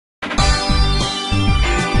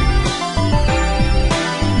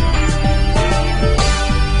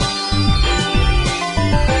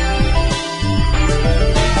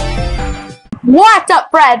What's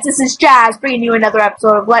up, friends? This is Jazz bringing you another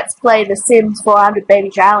episode of Let's Play The Sims 400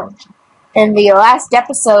 Baby Challenge. In the last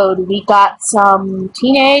episode, we got some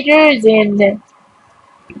teenagers in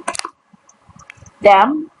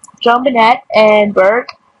them, Joan Bennett and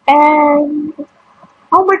Bert, and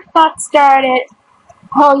homework got started.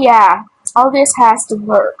 Oh yeah, all this has to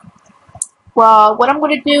work. Well, what I'm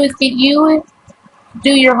going to do is get you to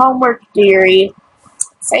do your homework, dearie.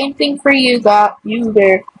 Same thing for you,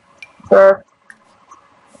 there, Bert.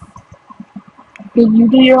 Did you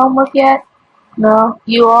do your homework yet? No,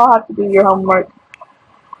 you all have to do your homework.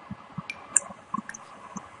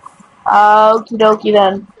 Okie dokie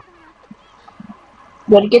then.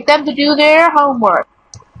 Gotta get them to do their homework.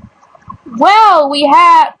 Well, we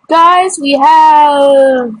have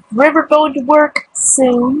River going to work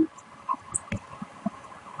soon.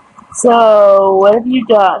 So, what have you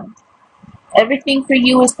done? Everything for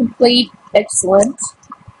you is complete. Excellent.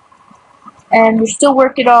 And we're still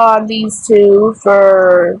working on these two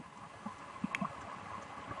for,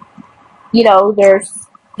 you know, their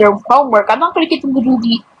homework. I'm not going to get them to do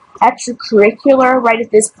the extracurricular right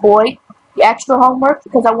at this point, the extra homework,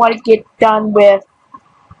 because I want to get done with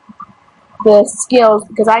the skills,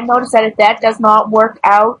 because I noticed that if that does not work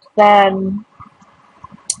out, then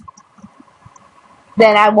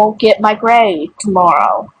I won't get my grade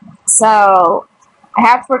tomorrow. So, I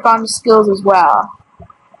have to work on the skills as well.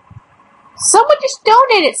 Someone just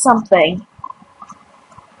donated something.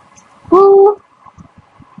 Who?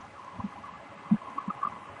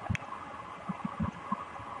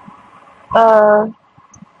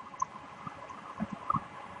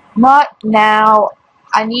 Not now.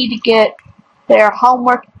 I need to get their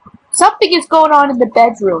homework. Something is going on in the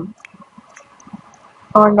bedroom.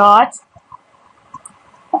 Or not.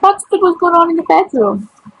 I thought something was going on in the bedroom.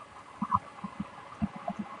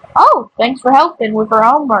 Oh, thanks for helping with her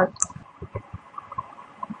homework.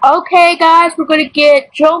 Okay, guys, we're going to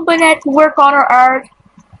get Joan Bennett to work on her art.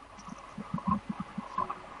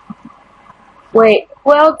 Wait,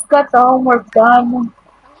 who else got the homework done?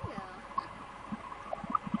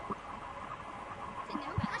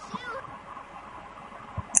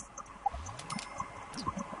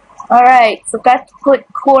 Alright, forgot to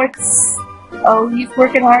put Quartz. Oh, he's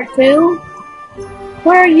working hard too?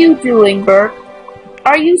 What are you doing, Bert?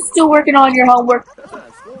 Are you still working on your homework?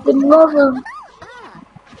 For the love of...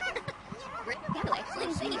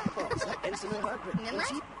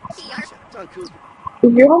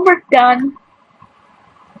 Is your homework done?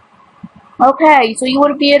 Okay, so you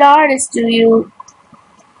want to be an artist, do you?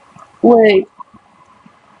 Wait.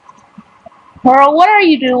 Pearl, what are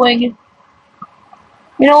you doing?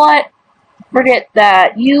 You know what? Forget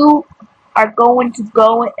that. You are going to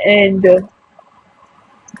go and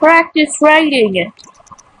practice writing.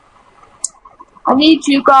 I need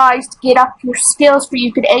you guys to get up your skills for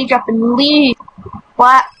you can age up and leave.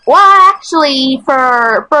 Well, actually,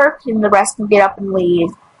 for Bert and the rest can get up and leave.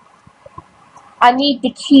 I need to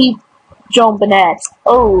keep Joan Bennett.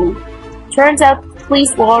 Oh, turns out the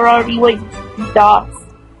police were already waiting to be dogs.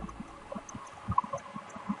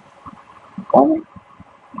 Oh.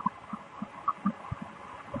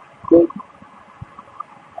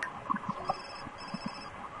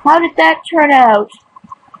 How did that turn out?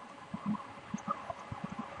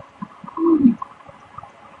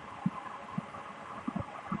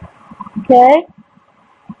 Okay.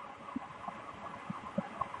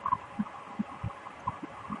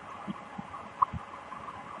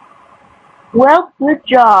 Well, good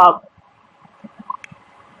job.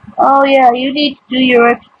 Oh yeah, you need to do your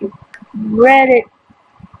extra Reddit.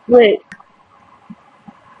 Wait.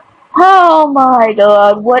 Oh my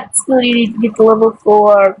god, what skill do you need to get to level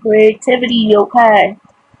 4? Creativity, okay.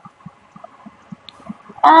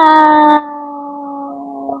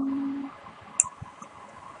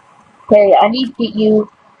 Okay, I need to get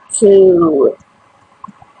you to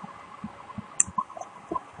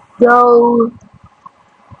go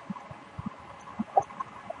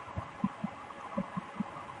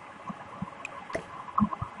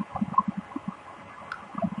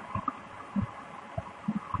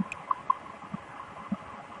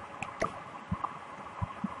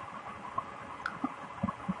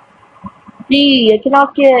Gee, I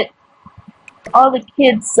cannot get all the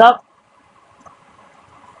kids up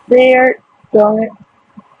there. Darn it.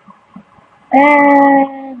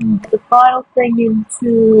 And the final thing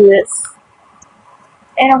into this.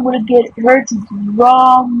 And I'm gonna get her to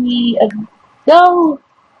draw me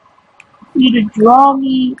you to draw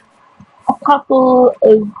me a couple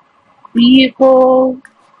of vehicles.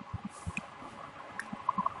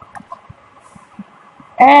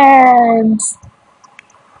 And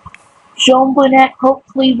Jombonet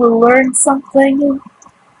hopefully will learn something.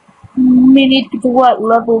 We need to get to what,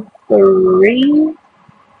 level 3?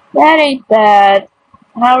 That ain't bad.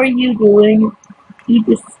 How are you doing? You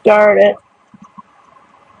just started.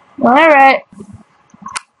 Alright.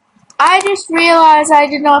 I just realized I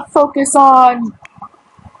did not focus on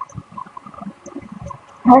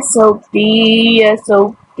SOP,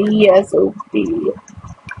 SOP, SOP.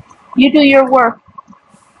 You do your work.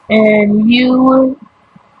 And you...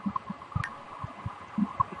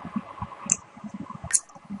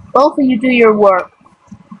 both of you do your work.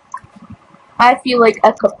 I feel like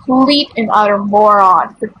a complete and utter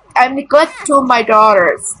moron. I'm neglecting two of my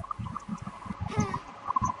daughters.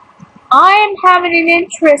 I am having an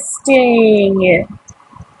interesting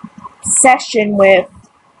session with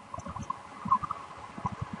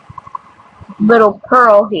little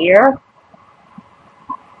Pearl here.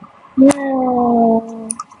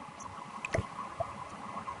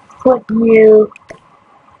 Put mute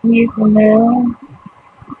for now.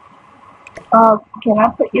 Can I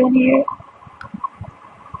put you in here?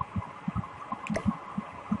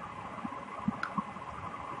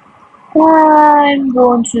 I'm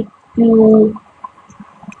going to do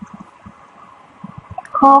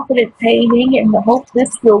confident painting and hope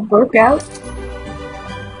this will work out.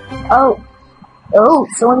 Oh,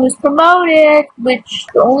 someone was promoted, which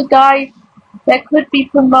the only guy that could be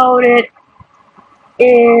promoted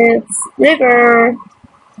is River.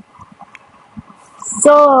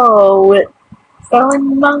 So,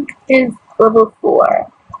 Felon Monk is level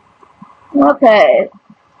 4. Okay.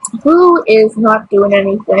 Who is not doing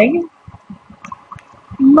anything?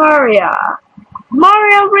 Maria.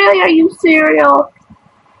 Mario, really? Are you serious?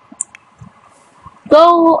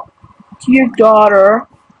 Go to your daughter.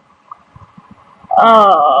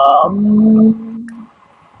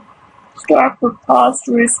 Start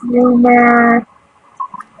preposterous rumor.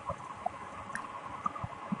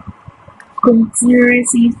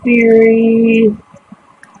 Conspiracy theory.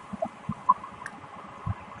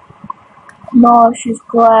 Nauseous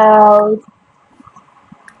cloud.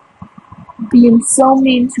 Being so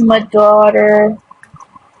mean to my daughter.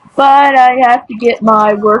 But I have to get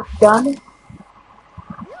my work done.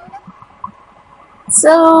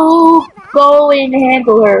 So, go and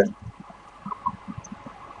handle her.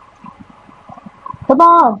 Come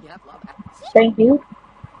on. Thank you.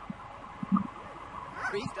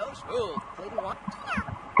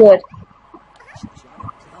 Good.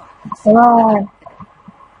 Come on.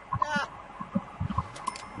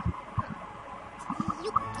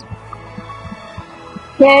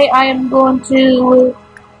 Okay, I am going to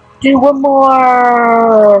do one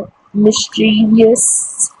more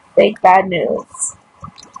mischievous fake bad news.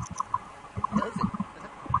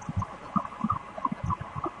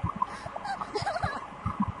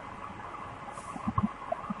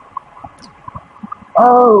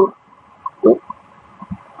 Oh.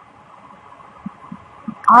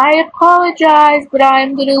 I apologize, but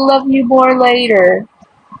I'm gonna love you more later.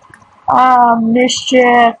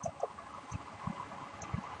 Mischief.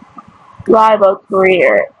 Rival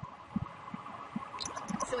career.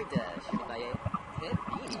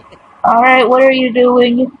 Alright, what are you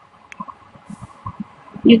doing?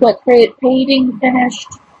 You got great painting finished.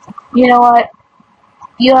 You know what?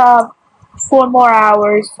 You have 4 more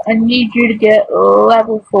hours. I need you to get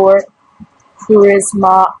level 4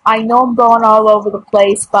 charisma. I know I'm going all over the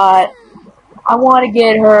place, but I want to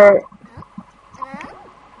get her.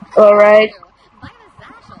 Alright.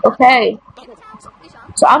 Okay.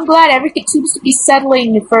 So I'm glad everything seems to be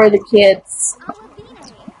settling for the kids.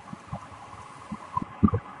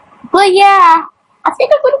 But yeah, I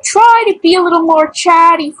think I'm going to try to be a little more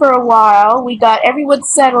chatty for a while. We got everyone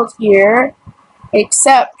settled here,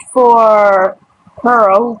 except for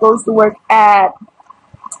Pearl, who goes to work at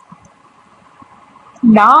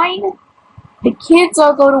 9. The kids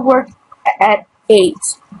all go to work at 8.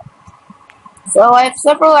 So I have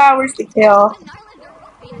several hours to kill.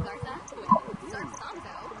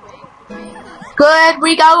 Good,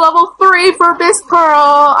 we got level 3 for Miss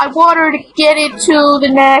Pearl. I want her to get into the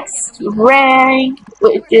next rank,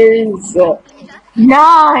 which is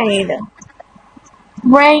 9.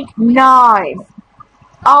 Rank 9.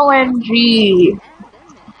 OMG.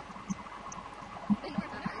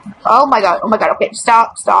 Oh my god, okay,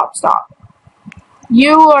 stop.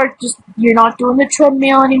 You're not doing the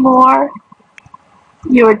treadmill anymore.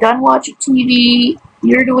 You're done watching TV.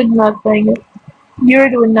 You're doing nothing.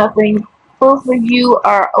 Both of you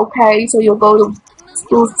are okay, so you'll go to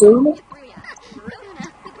school soon.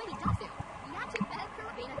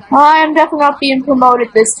 I'm definitely not being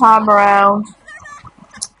promoted this time around.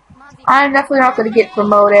 I'm definitely not going to get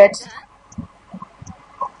promoted.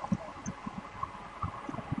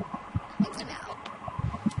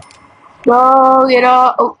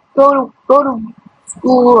 Go, go to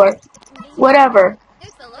school or whatever.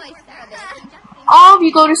 All of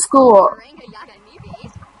you go to school.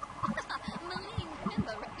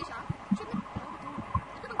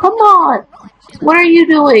 Come on. What are you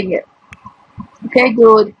doing? Okay,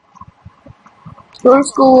 good. Go to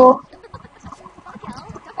school.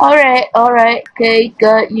 Alright, okay,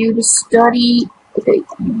 got you to study. Okay.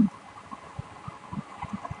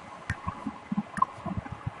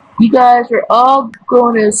 You guys are all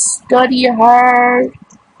gonna study hard.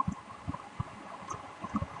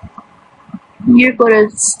 You're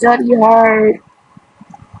gonna study hard.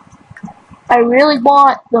 I really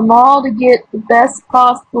want them all to get the best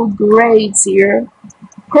possible grades here.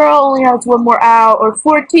 Pearl only has 1 more hour or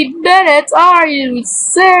 14 minutes. Are you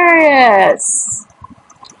serious?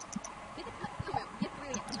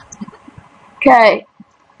 Okay,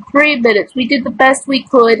 3 minutes. We did the best we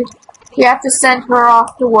could. We have to send her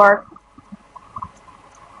off to work.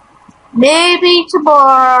 Maybe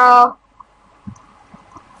tomorrow.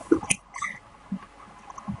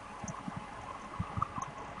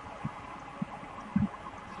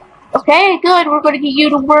 Okay, good. We're going to get you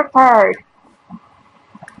to work hard.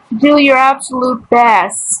 Do your absolute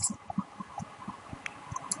best.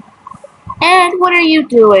 And what are you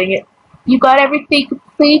doing? You got everything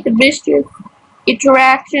complete, the mischief,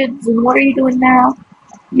 interactions, and what are you doing now?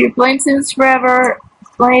 You're playing Sims Forever,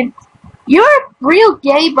 playing... You're a real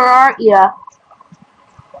gamer, aren't you?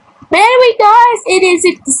 But anyway, guys, it is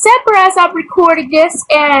in December as I'm recording this,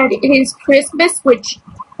 and it is Christmas, which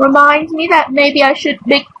reminds me that maybe I should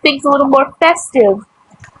make things a little more festive.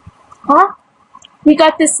 Huh? We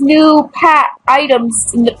got this new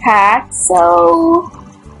items in the pack, so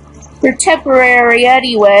they're temporary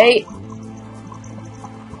anyway.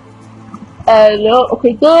 No,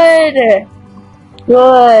 okay, good.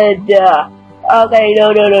 Good. Okay,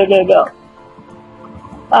 no.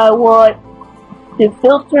 I want to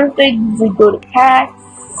filter things and go to packs.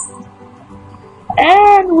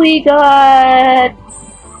 And we got...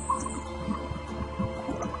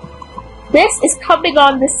 This is coming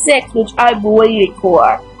on the 6th, which I'm waiting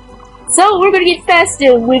for. So we're gonna get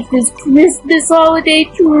festive with this Christmas holiday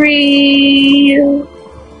tree.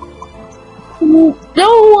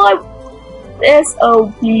 No,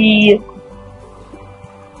 S.O.P.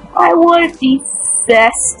 I want to be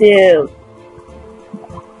festive.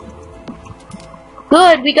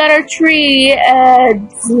 Good, we got our tree,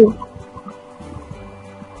 and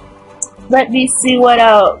let me see what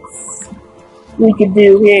else we can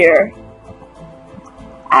do here.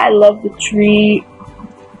 I love the tree.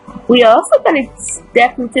 We also got a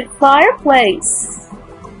decorative fireplace.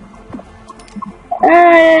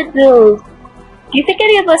 And do you think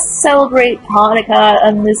any of us celebrate Hanukkah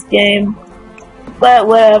on this game? But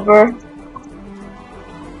whatever.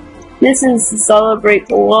 This is to celebrate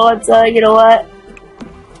Kwanzaa, you know what?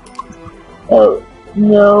 Oh,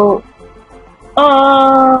 no.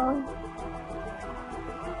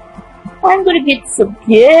 I'm gonna get some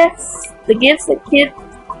gifts. The gifts that keep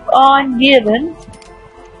on giving.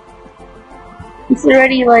 It's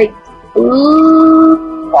already like,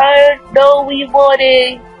 ooh, I know we want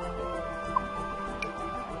a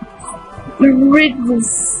rigged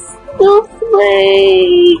snowflake.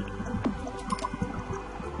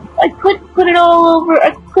 I couldn't put it all over.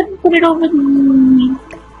 I couldn't put it over the.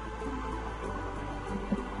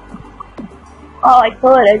 Oh, I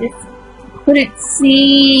could. I just couldn't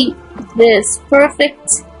see this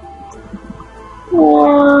perfect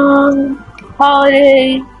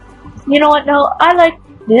holiday. You know what? No, I like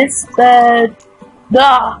this better.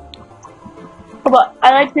 Come on,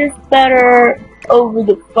 I like this better over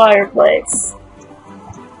the fireplace.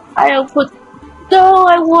 I don't put. No,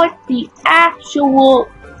 I want the actual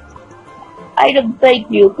item.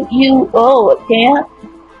 Thank you. But you. Oh, I can't.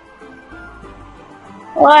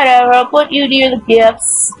 Whatever. I'll put you near the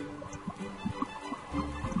gifts.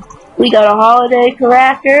 We got a holiday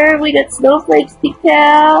cracker. We got snowflakes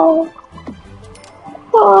decal.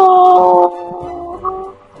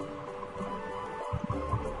 Oh.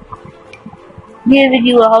 Giving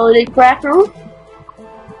you a holiday cracker.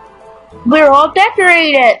 We're all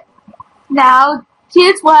decorated. Now,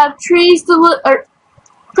 kids will have trees to look, or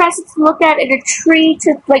presents to look at, and a tree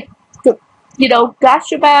to, like, you know,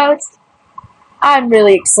 gush about. I'm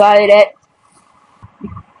really excited.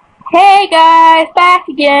 Hey guys, back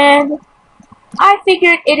again. I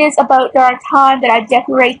figured it is about darn time that I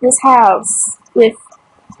decorate this house with,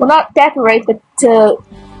 well, not decorate, but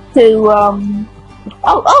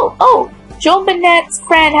Joan Bennett's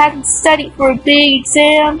friend hasn't studied for a big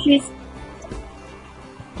exam.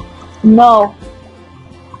 No.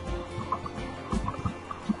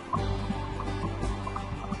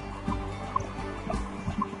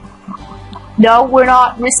 No, we're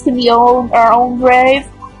not risking our own grave,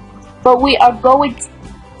 but we are going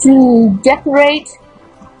to decorate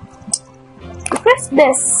for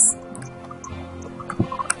Christmas.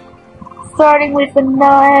 Starting with a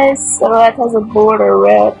nice, oh, that has a border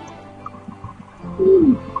red.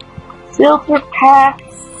 Filter packs.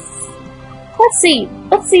 Let's see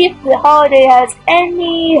if the holiday has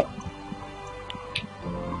any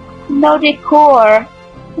no decor.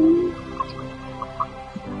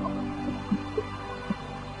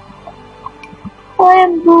 I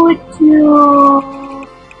am going to,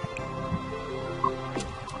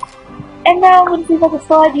 and now I'm going to see if I can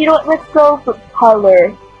find, you know what, let's go for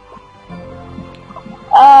color.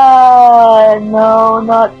 No,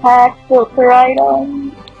 not pack filter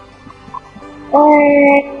items.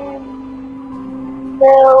 And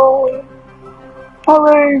no,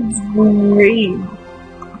 color's green.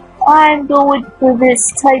 I'm going for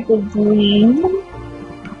this type of green.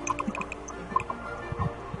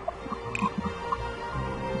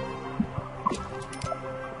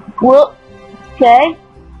 Well, okay.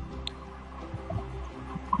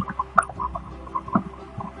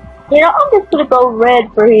 You know, I'm just gonna go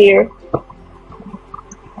red for here.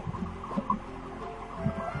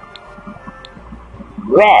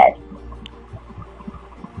 Red.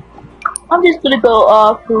 I'm just gonna go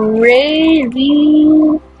all crazy.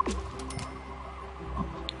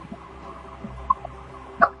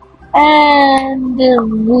 And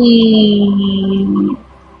we...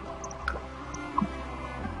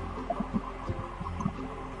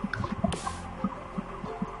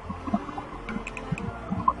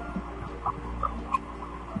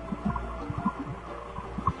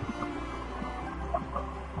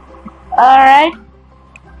 Alright.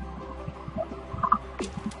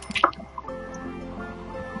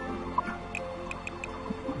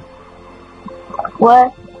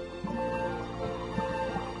 What?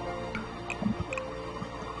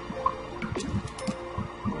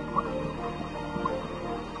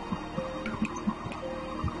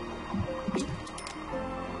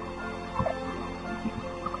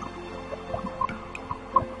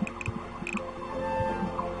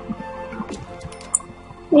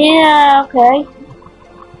 Yeah, okay.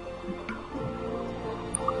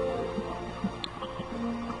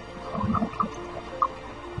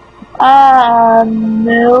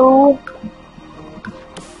 No.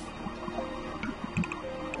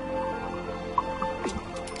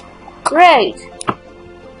 Great.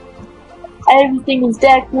 Everything is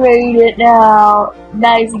decorated now.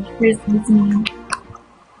 Nice and Christmassy.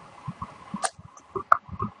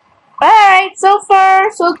 Alright, so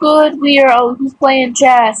far, so good. Who's playing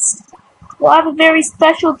chess? We'll have a very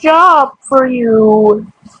special job for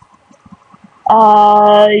you.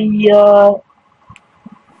 Yeah.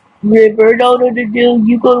 River, no.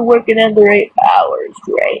 You go to work in under 8 hours,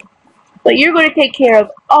 right? But you're going to take care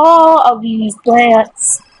of all of these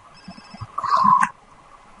plants.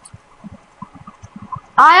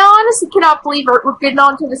 I honestly cannot believe we're getting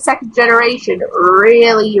on to the second generation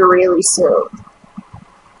really, really soon.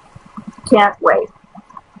 Can't wait.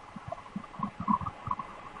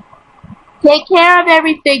 Take care of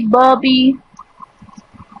everything, Bubby.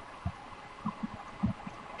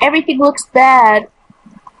 Everything looks bad.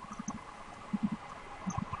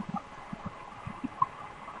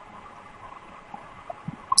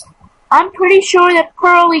 I'm pretty sure that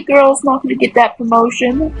Pearly Girl's not going to get that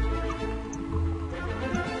promotion.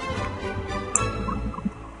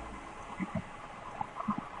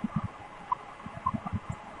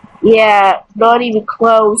 Yeah, not even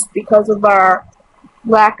close because of our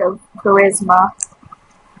lack of charisma.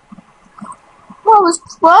 Well, it was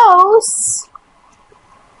close.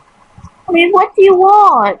 I mean, what do you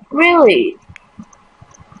want? Really?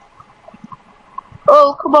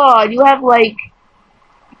 Oh, come on. You have, like...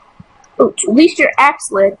 Oh, at least you're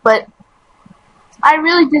excellent, but... I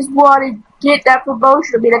really just wanted to get that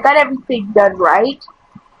promotion. I mean, I got everything done right.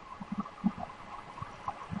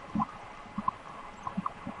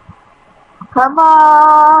 Come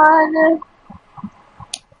on!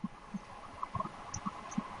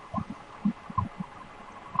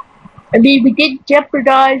 I mean, we didn't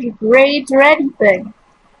jeopardize your grades or anything.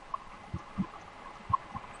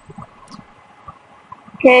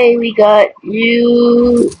 Okay, we got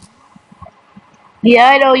you. Yeah,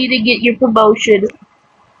 I know you didn't get your promotion.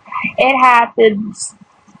 It happens.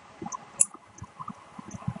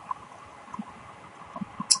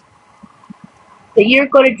 But you're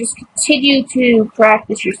going to just continue to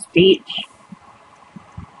practice your speech.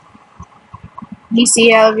 You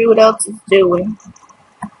see how everyone else is doing.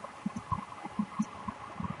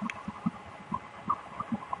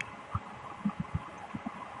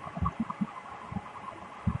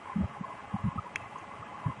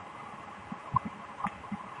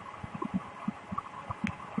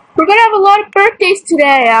 We're gonna have a lot of birthdays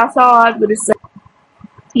today, that's all I'm gonna say.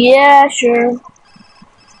 Yeah, sure.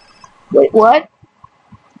 Wait, what?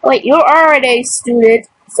 Wait, you're already a student,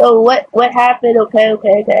 so what happened?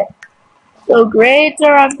 Okay. So grades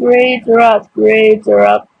are up, grades are up, grades are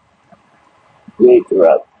up, grades are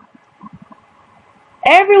up.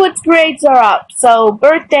 Everyone's grades are up, so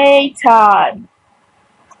birthday time.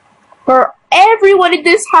 For everyone in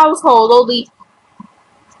this household, only...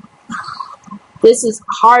 This is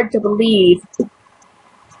hard to believe.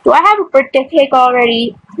 Do I have a birthday cake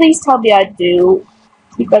already? Please tell me I do.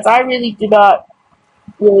 Because I really do not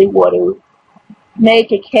really want to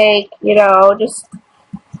make a cake, you know, just...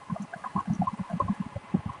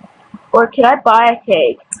 Or can I buy a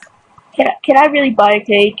cake? Can I really buy a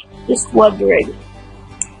cake? Just wondering.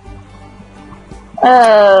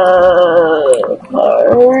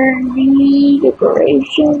 Party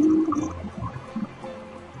decoration.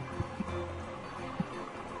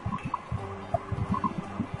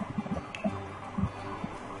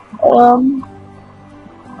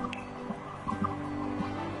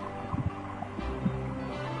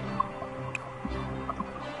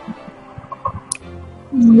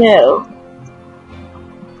 No.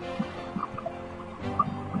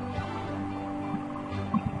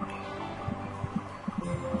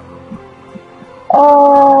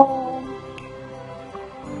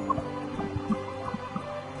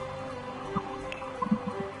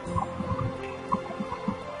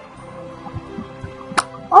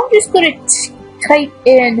 I'm just gonna type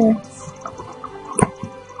in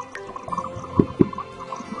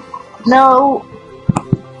no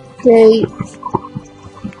cake.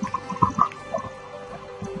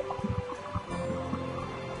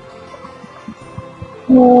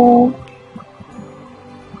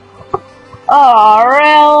 Oh,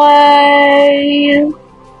 really?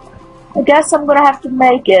 I guess I'm gonna have to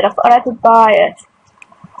make it. I thought I could buy it.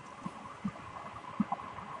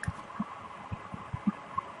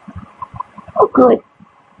 Oh, good.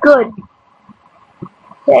 Good.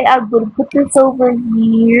 Okay, I'm gonna put this over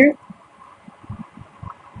here.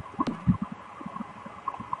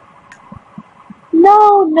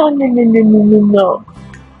 No.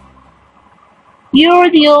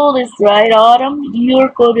 You're the oldest, right, Autumn? You're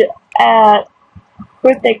good at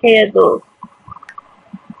birthday candles.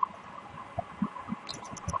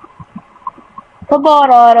 Come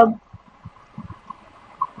on, Autumn.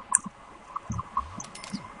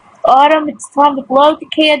 Autumn, it's time to blow the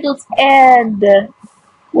candles and...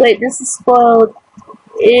 wait, this is spoiled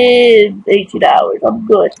in 18 hours. I'm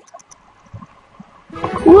good.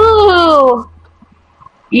 Woo!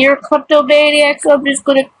 You're kleptomaniacs, I'm just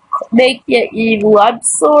gonna make you evil. I'm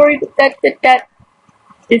sorry, but that...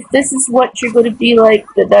 If this is what you're gonna be like,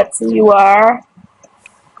 then that's who you are.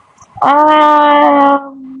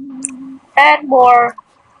 Add more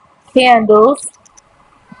candles.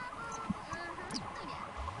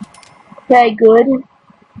 Okay, good.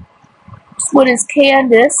 This one is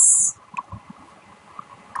Candace.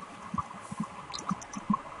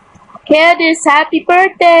 Candace, happy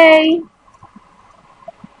birthday!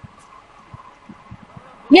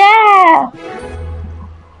 Yeah!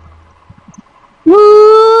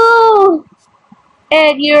 Woo!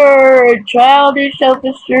 And you're childish,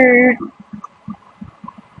 self-assured.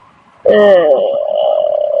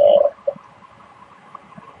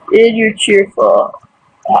 And you're cheerful.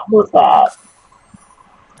 That was that.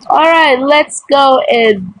 Alright, let's go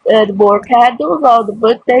and add more candles on the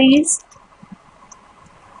birthdays.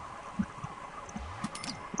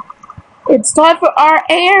 It's time for our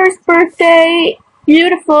heir's birthday.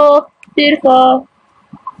 Beautiful, beautiful.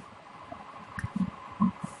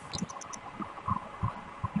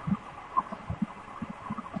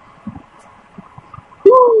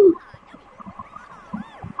 Woo!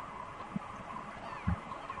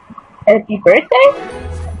 Happy birthday?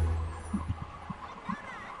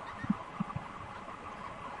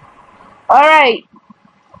 Alright.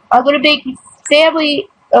 I'm gonna make family...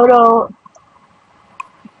 Oh no.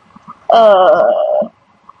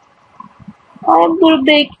 I'm gonna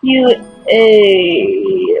make you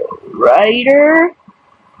a writer.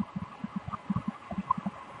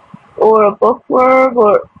 Or a bookworm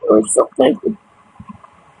or something.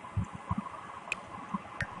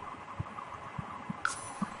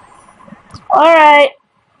 Alright.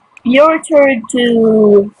 Your turn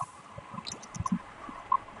to...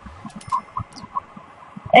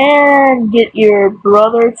 And get your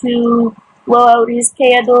brother to blow out his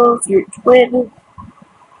candles, your twin.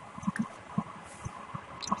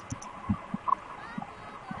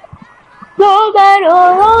 Roll that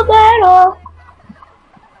off.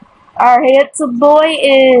 Our handsome boy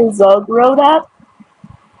is all grown up.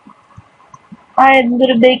 I'm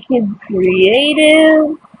gonna make him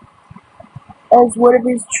creative as one of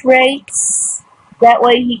his traits. That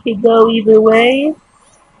way he can go either way.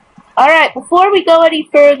 Alright, before we go any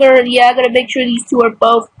further, yeah, I gotta make sure these two are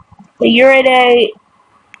both the urinate.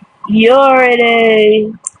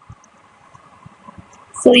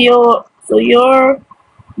 So you're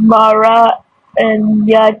Mara and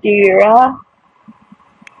Yadira.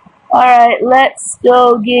 Alright, let's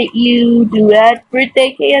go get you to add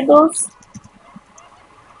birthday candles.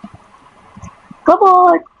 Come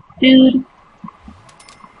on, dude.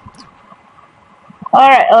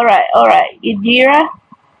 Alright. Yadira,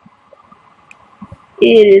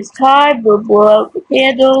 it is time to blow out the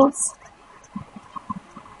candles.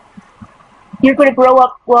 You're gonna grow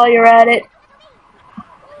up while you're at it.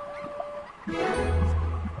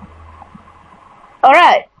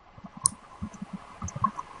 Alright.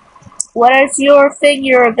 What is your thing?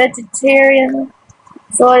 You're a vegetarian.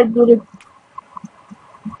 So I'm gonna...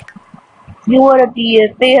 You wanna be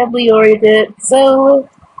a family oriented. So...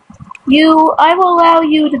 I will allow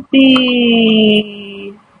you to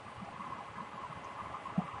be...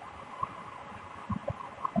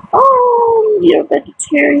 Oh, you're a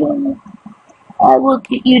vegetarian. I will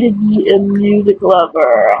get you to be a music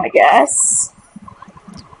lover, I guess.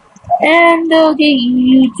 And I'll get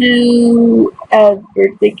you to add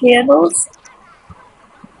birthday candles.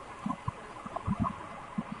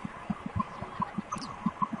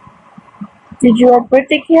 Did you add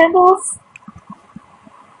birthday candles?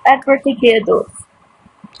 Add birthday candles.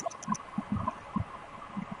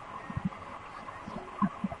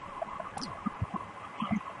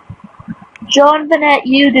 John Vanette,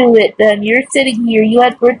 you do it then. You're sitting here. You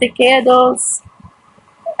add birthday candles.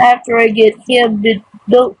 After I get him to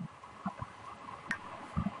do.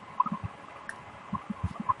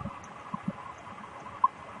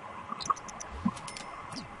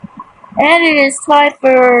 And it is time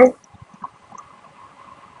for...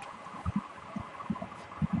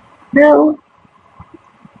 No.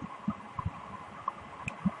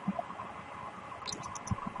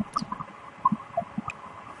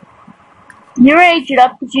 You're aged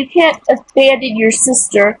up, but you can't abandon your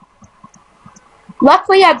sister.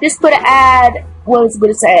 Luckily, I'm just going to add... What was I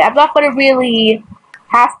going to say? I'm not going to really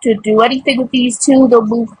have to do anything with these two. They'll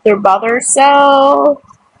move with their mother, so...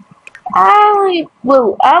 I'm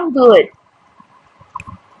good.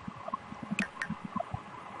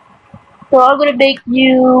 So I'm gonna make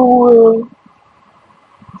you...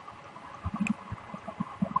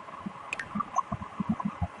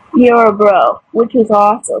 You're a bro, which is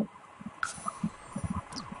awesome.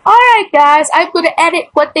 Alright guys, I'm gonna edit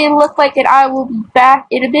what they look like and I will be back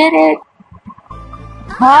in a minute.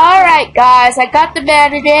 Alright guys, I got them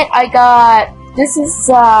edited. This is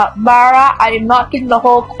Mara. I am not getting the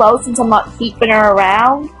whole clothes since I'm not keeping her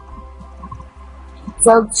around.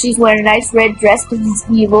 So she's wearing a nice red dress because she's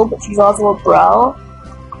evil, but she's also a bro.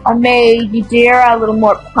 I made Yadira a little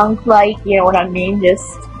more punk-like, you know what I mean?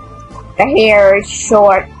 Just the hair is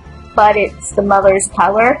short, but it's the mother's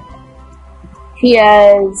color. She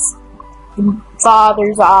has the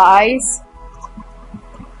father's eyes,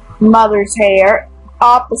 mother's hair.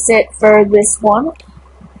 Opposite for this one.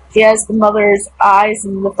 She has the mother's eyes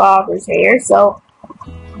and the father's hair, so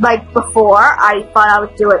like before, I thought I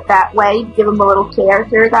would do it that way, give him a little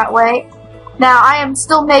character that way. Now, I am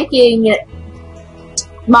still making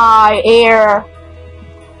my heir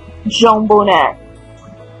Jean Bonnet.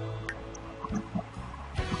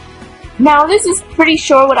 Now, this is pretty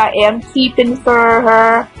sure what I am keeping for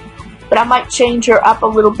her, but I might change her up a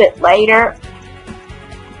little bit later.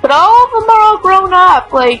 But all of them are all grown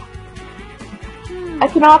up, like, I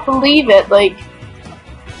cannot believe it, like,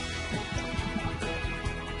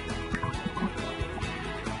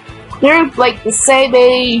 they're like the same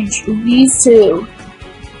age, these two.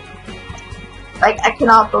 Like, I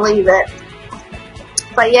cannot believe it.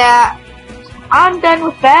 But yeah, I'm done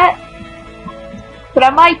with that. But I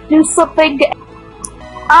might do something.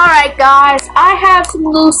 Alright guys, I have some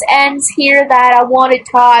loose ends here that I want to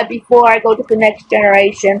tie before I go to the next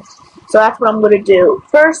generation. So that's what I'm going to do.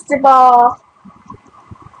 First of all,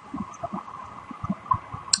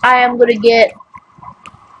 I am going to get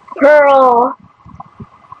Pearl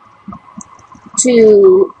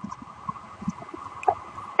to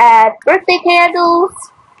add birthday candles.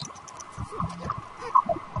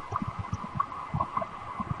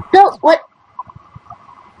 No, what?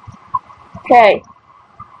 Okay.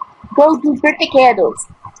 Go do birthday candles.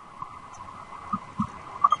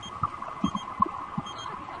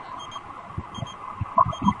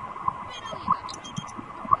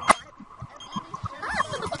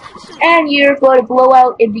 And you're going to blow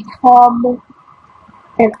out and become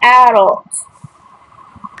an adult.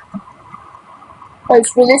 Because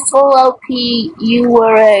for this whole LP, you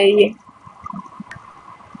were a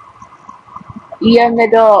young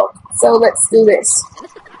adult. So let's do this.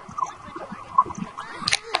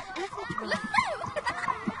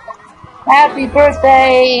 Happy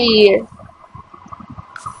birthday!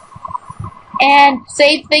 And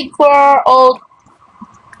same thing for our old,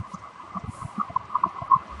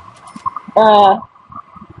 oh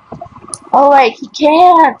wait, he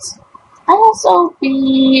can't. I also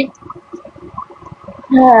be,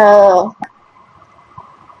 well,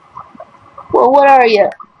 what are you?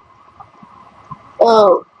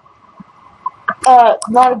 Oh,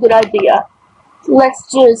 not a good idea.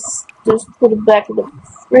 Let's just put it back in the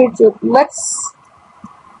fridge. Let's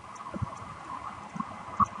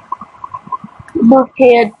move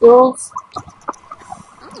candles.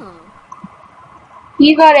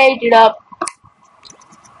 He got aged up.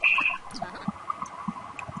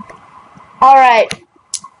 Alright.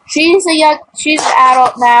 She's an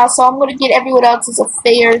adult now, so I'm gonna get everyone else's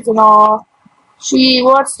affairs and all. She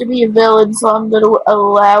wants to be a villain, so I'm gonna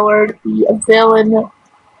allow her to be a villain.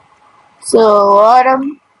 So,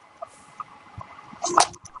 Autumn,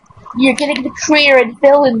 you're getting the career in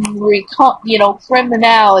villainry,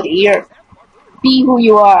 criminality, or be who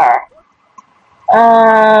you are.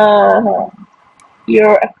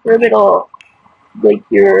 You're a criminal, like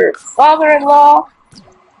your father-in-law.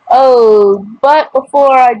 Oh, but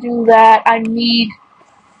before I do that, I need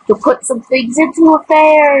to put some things into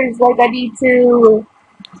affairs. Like I need to.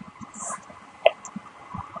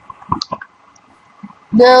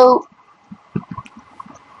 No.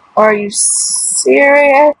 Are you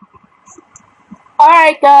serious?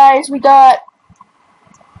 Alright, guys, we got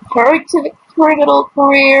Hurry to the Criminal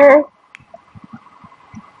Career.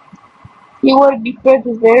 You want to be friends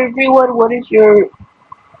with everyone? What is your...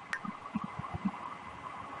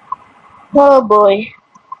 Oh boy.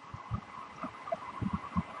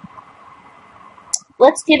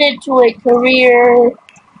 Let's get into a career.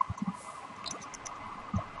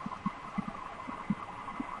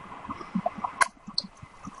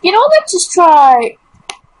 You know, let's just try...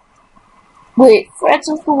 Wait, Friends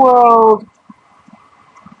of the World.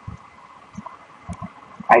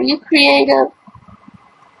 Are you creative?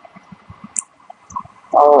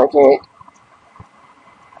 Politics.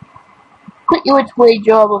 Put you into a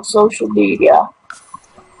job of social media.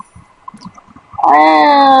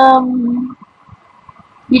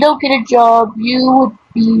 You don't get a job, you would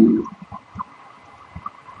be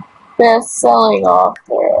best-selling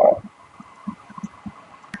author.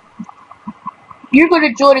 You're going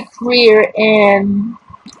to join a career in...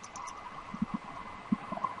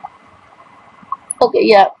 Okay,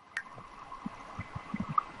 yeah.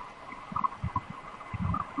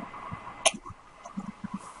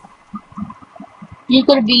 You're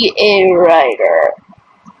going to be a writer.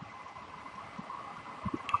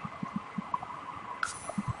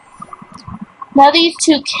 Now these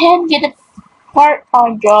two can get a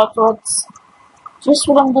part-time job, so that's just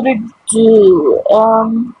what I'm going to do.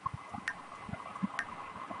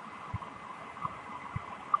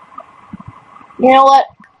 You know what?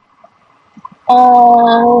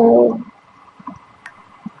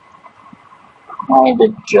 Find a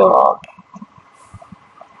job.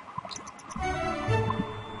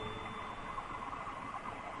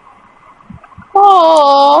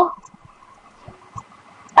 Oh,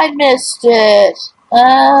 I missed it.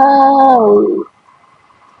 Oh,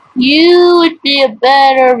 you would be a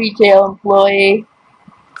better retail employee.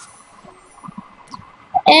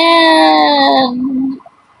 And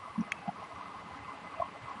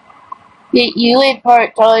get you a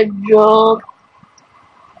part-time job.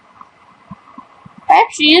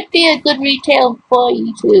 Actually, you'd be a good retail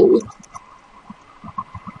employee too.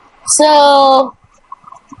 So,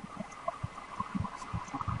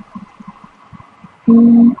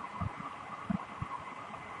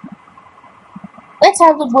 let's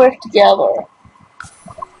have them work together.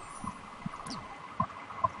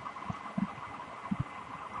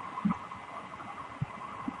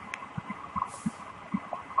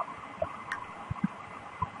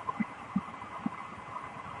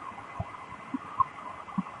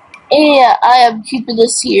 Yeah, I am keeping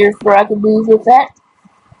this here for I can move with that.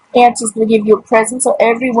 Auntie's gonna give you a present, so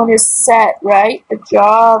everyone is set, right? A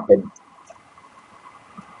job and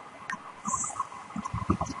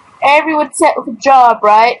everyone's set with a job,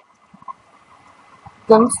 right?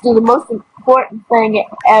 Let's do the most important thing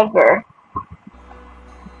ever.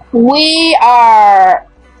 We are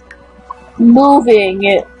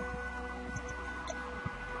moving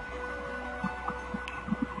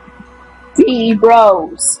the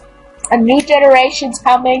bros. A new generation's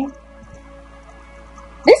coming.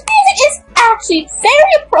 This music is actually seems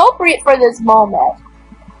very appropriate for this moment.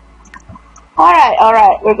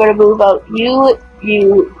 Alright, we're gonna move out you, and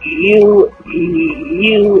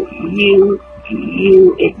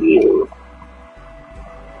you.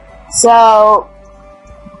 So,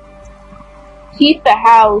 keep the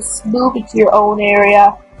house, move it to your own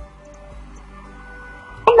area.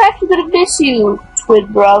 I'm actually gonna miss you, twin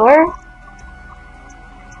brother.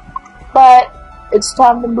 But, it's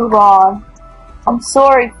time to move on. I'm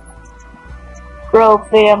sorry, bro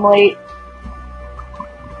family.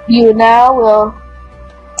 You now will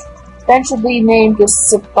eventually be named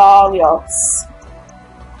Ceballos.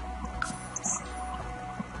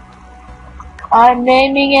 I'm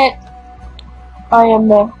naming it. I am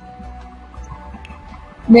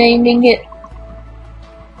naming it.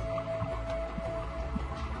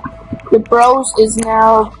 The bros is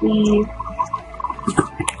now the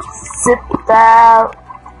Ceballos.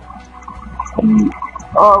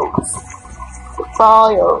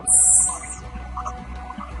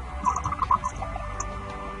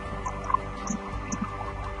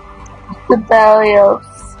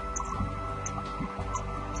 Ceballos.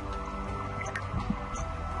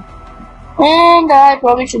 And I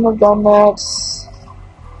probably shouldn't have done that.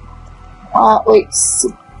 Wait.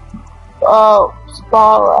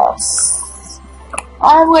 Ceballos.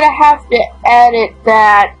 I'm gonna have to edit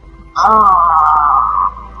that.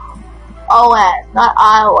 OS, not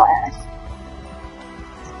iOS.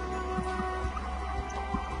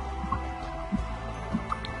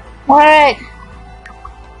 Alright.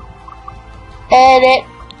 Edit.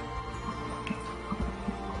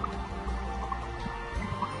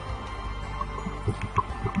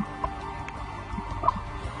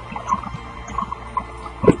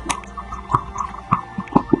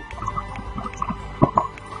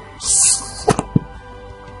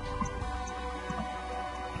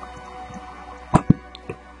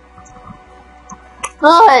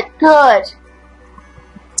 Good.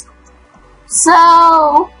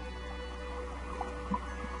 So,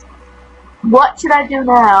 what should I do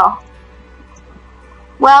now?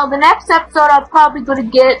 Well, the next episode I'm probably going to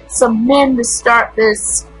get some men to start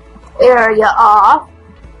this area off,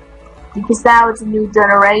 because now it's a new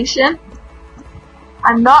generation.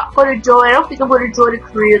 I'm not going to join, I don't think I'm going to join a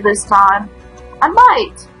career this time. I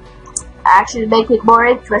might actually make it more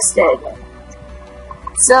interesting.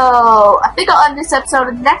 So, I think I'll end this episode.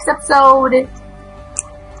 In the next episode,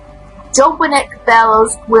 Dominic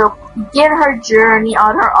Bellows will begin her journey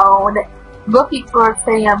on her own, looking for a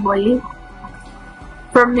family,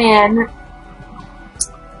 for men.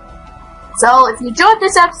 So, if you enjoyed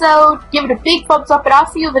this episode, give it a big thumbs up, and I'll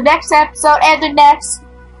see you in the next episode and the next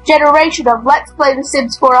generation of Let's Play The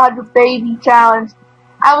Sims 400 Baby Challenge.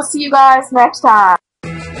 I will see you guys next time.